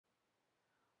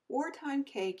Wartime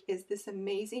cake is this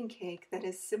amazing cake that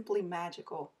is simply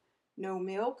magical. No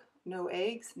milk, no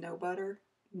eggs, no butter,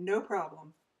 no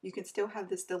problem. You can still have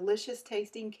this delicious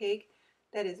tasting cake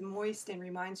that is moist and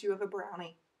reminds you of a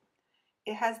brownie.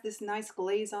 It has this nice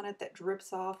glaze on it that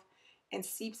drips off and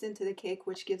seeps into the cake,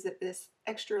 which gives it this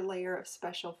extra layer of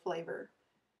special flavor.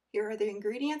 Here are the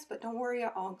ingredients, but don't worry,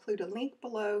 I'll include a link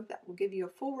below that will give you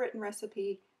a full written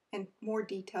recipe and more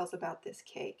details about this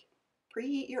cake.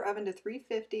 Preheat your oven to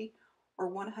 350 or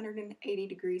 180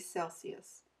 degrees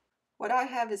Celsius. What I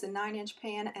have is a 9-inch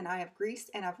pan, and I have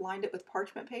greased and I've lined it with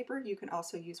parchment paper. You can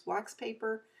also use wax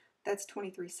paper, that's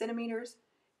 23 centimeters.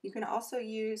 You can also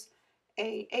use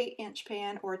a 8-inch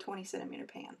pan or a 20 centimeter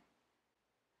pan.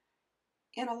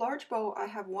 In a large bowl, I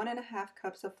have 1.5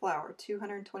 cups of flour,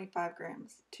 225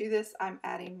 grams. To this, I'm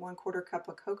adding 1/4 cup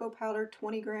of cocoa powder,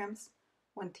 20 grams,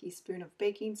 1 teaspoon of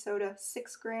baking soda,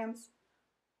 6 grams,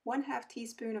 1/2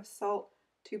 teaspoon of salt,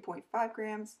 2.5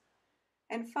 grams,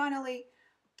 and finally,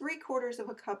 3/4 of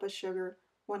a cup of sugar,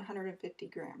 150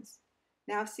 grams.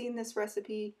 Now, I've seen this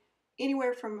recipe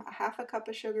anywhere from 1/2 cup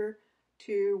of sugar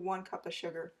to 1 cup of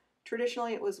sugar.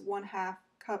 Traditionally, it was 1/2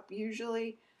 cup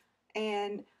usually,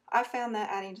 and I found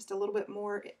that adding just a little bit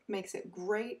more, it makes it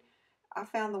great. I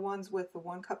found the ones with the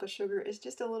 1 cup of sugar is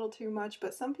just a little too much,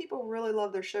 but some people really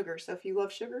love their sugar. So if you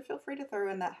love sugar, feel free to throw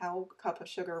in that whole cup of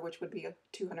sugar, which would be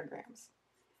 200 grams.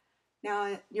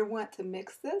 Now you want to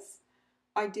mix this.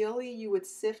 Ideally, you would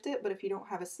sift it, but if you don't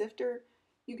have a sifter,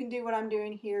 you can do what I'm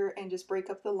doing here and just break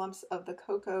up the lumps of the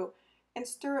cocoa and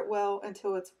stir it well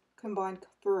until it's combined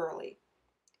thoroughly.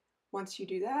 Once you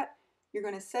do that, you're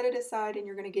going to set it aside and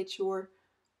you're going to get your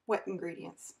wet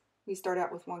ingredients. We start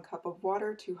out with 1 cup of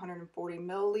water, 240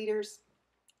 milliliters.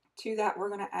 To that, we're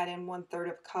going to add in 1/3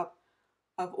 of a cup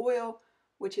of oil,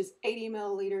 which is 80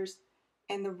 milliliters.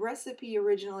 And the recipe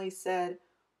originally said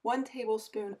 1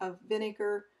 tablespoon of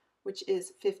vinegar, which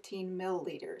is 15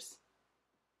 milliliters.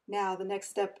 Now, the next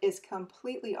step is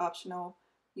completely optional.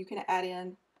 You can add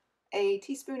in a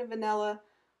teaspoon of vanilla,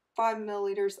 5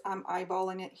 milliliters. I'm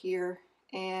eyeballing it here,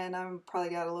 and I'm probably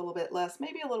got a little bit less,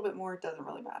 maybe a little bit more, it doesn't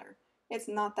really matter. It's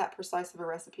not that precise of a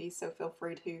recipe, so feel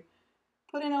free to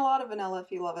put in a lot of vanilla if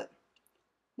you love it.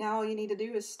 Now all you need to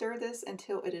do is stir this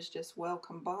until it is just well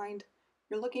combined.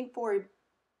 You're looking for a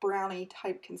brownie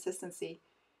type consistency.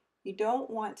 You don't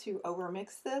want to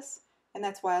overmix this, and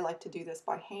that's why I like to do this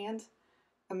by hand.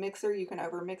 A mixer, you can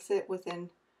overmix it within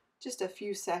just a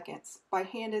few seconds. By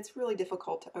hand, it's really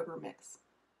difficult to overmix.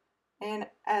 And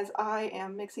as I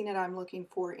am mixing it, I'm looking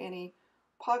for any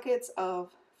pockets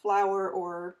of flour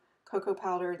or cocoa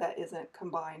powder that isn't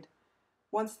combined.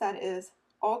 Once that is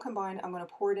all combined, I'm going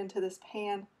to pour it into this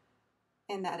pan,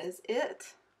 and that is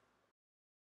it.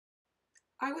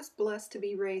 I was blessed to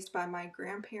be raised by my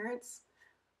grandparents,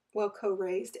 well,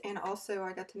 co-raised, and also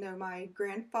I got to know my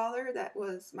grandfather, that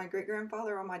was my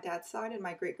great-grandfather on my dad's side, and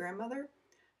my great-grandmother,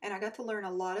 and I got to learn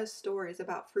a lot of stories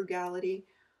about frugality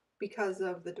because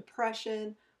of the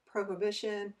Depression,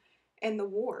 Prohibition, and the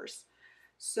wars.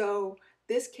 So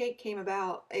this cake came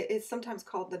about, it's sometimes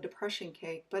called the Depression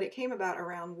cake, but it came about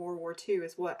around World War II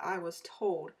is what I was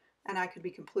told, and I could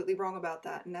be completely wrong about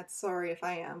that, and that's sorry if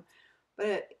I am.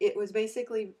 But it was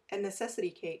basically a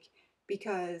necessity cake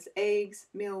because eggs,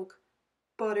 milk,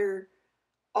 butter,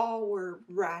 all were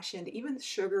rationed. Even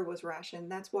sugar was rationed.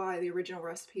 That's why the original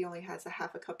recipe only has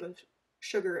 1/2 cup of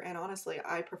sugar, and honestly,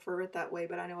 I prefer it that way,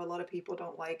 but I know a lot of people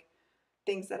don't like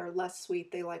things that are less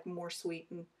sweet. They like more sweet,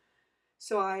 and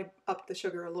so I upped the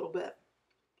sugar a little bit.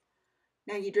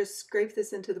 Now you just scrape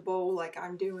this into the bowl like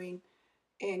I'm doing,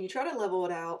 and you try to level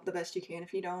it out the best you can.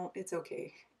 If you don't, it's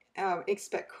okay.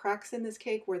 Expect cracks in this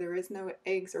cake where there is no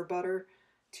eggs or butter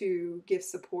to give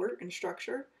support and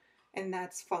structure, and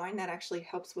that's fine. That actually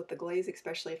helps with the glaze,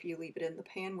 especially if you leave it in the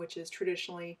pan, which is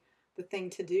traditionally the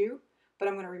thing to do, but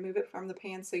I'm going to remove it from the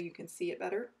pan so you can see it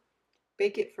better.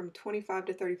 Bake it from 25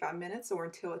 to 35 minutes or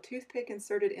until a toothpick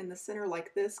inserted in the center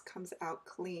like this comes out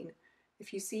clean.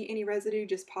 If you see any residue,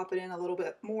 just pop it in a little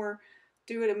bit more.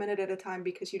 Do it a minute at a time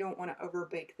because you don't want to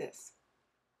overbake this.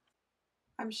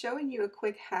 I'm showing you a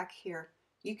quick hack here.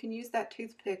 You can use that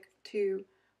toothpick to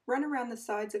run around the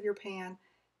sides of your pan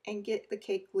and get the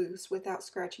cake loose without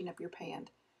scratching up your pan.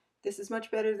 This is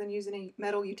much better than using a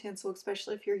metal utensil,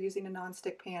 especially if you're using a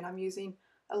non-stick pan. I'm using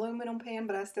aluminum pan,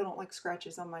 but I still don't like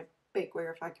scratches on my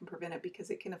bakeware if I can prevent it because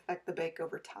it can affect the bake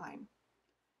over time.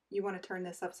 You want to turn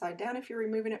this upside down if you're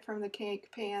removing it from the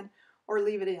cake pan, or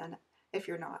leave it in if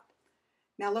you're not.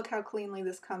 Now look how cleanly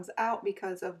this comes out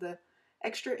because of the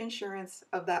extra insurance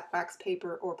of that wax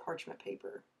paper or parchment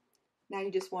paper. Now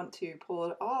you just want to pull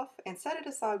it off and set it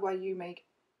aside while you make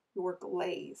your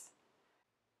glaze.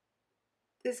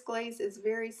 This glaze is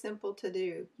very simple to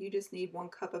do. You just need 1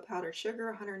 cup of powdered sugar,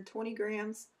 120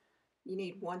 grams. You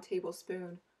need 1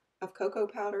 tablespoon of cocoa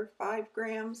powder, 5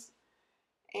 grams.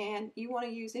 And you want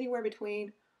to use anywhere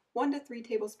between 1 to 3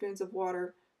 tablespoons of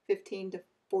water, 15 to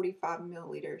 45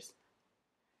 milliliters.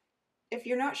 If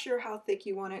you're not sure how thick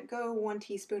you want it, go 1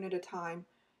 teaspoon at a time.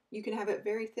 You can have it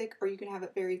very thick or you can have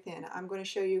it very thin. I'm going to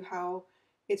show you how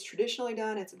it's traditionally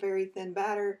done. It's a very thin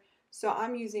batter. So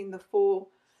I'm using the full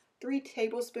 3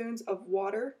 tablespoons of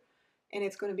water, and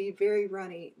it's going to be very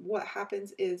runny. What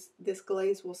happens is this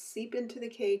glaze will seep into the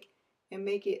cake and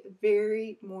make it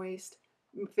very moist,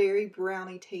 very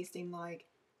brownie tasting like,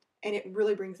 and it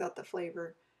really brings out the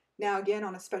flavor. Now again,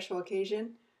 on a special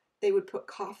occasion, they would put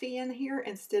coffee in here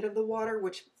instead of the water,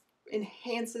 which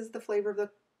enhances the flavor of the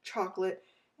chocolate,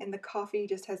 and the coffee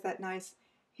just has that nice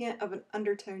hint of an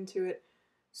undertone to it.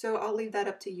 So I'll leave that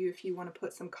up to you if you want to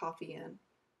put some coffee in.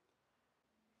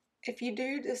 If you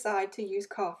do decide to use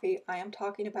coffee, I am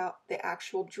talking about the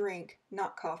actual drink,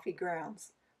 not coffee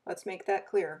grounds. Let's make that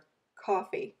clear.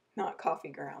 Coffee, not coffee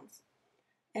grounds.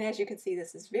 And as you can see,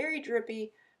 this is very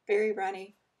drippy, very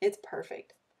runny. It's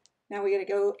perfect. Now we gotta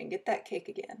go and get that cake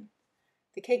again.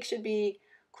 The cake should be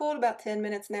cooled about 10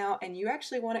 minutes now, and you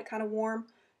actually want it kind of warm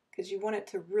because you want it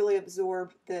to really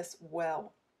absorb this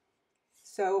well.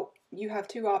 So you have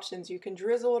 2 options. You can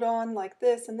drizzle it on like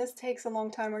this, and this takes a long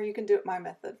time, or you can do it my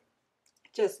method.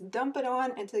 Just dump it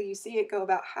on until you see it go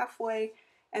about halfway,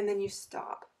 and then you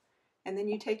stop. And then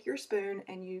you take your spoon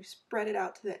and you spread it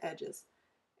out to the edges.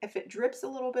 If it drips a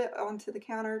little bit onto the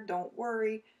counter, don't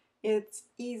worry. It's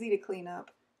easy to clean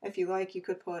up. If you like, you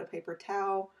could put a paper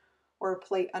towel or a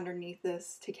plate underneath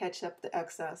this to catch up the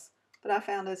excess. But I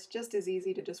found it's just as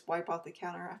easy to just wipe off the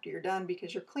counter after you're done,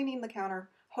 because you're cleaning the counter,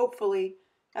 hopefully,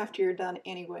 after you're done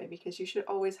anyway, because you should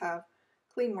always have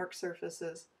clean work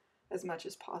surfaces as much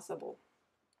as possible.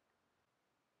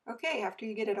 Okay, after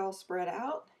you get it all spread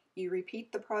out, you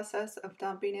repeat the process of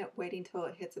dumping it, waiting till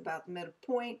it hits about the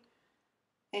midpoint,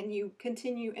 and you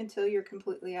continue until you're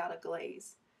completely out of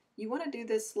glaze. You want to do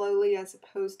this slowly as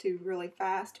opposed to really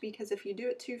fast, because if you do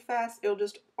it too fast, it'll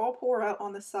just all pour out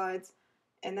on the sides,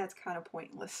 and that's kind of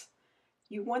pointless.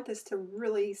 You want this to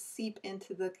really seep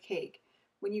into the cake.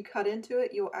 When you cut into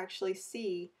it, you'll actually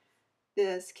see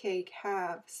this cake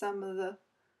have some of the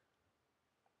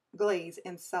glaze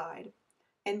inside.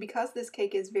 And because this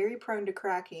cake is very prone to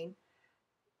cracking,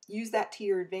 use that to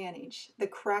your advantage. The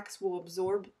cracks will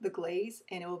absorb the glaze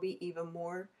and it will be even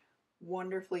more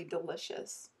wonderfully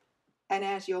delicious. And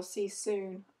as you'll see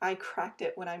soon, I cracked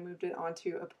it when I moved it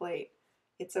onto a plate.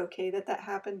 It's okay that that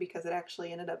happened because it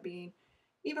actually ended up being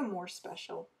even more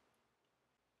special.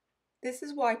 This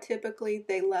is why typically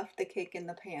they left the cake in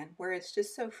the pan, where it's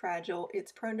just so fragile,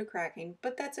 it's prone to cracking,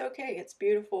 but that's okay, it's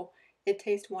beautiful, it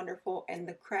tastes wonderful, and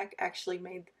the crack actually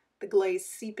made the glaze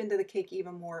seep into the cake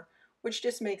even more, which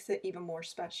just makes it even more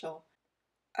special.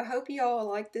 I hope you all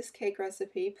like this cake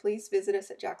recipe. Please visit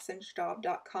us at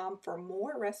jacksonsjob.com for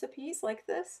more recipes like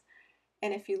this.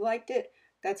 And if you liked it,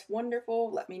 that's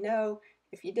wonderful. Let me know.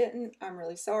 If you didn't, I'm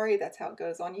really sorry. That's how it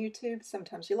goes on YouTube.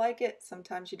 Sometimes you like it,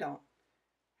 sometimes you don't.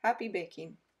 Happy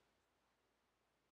baking!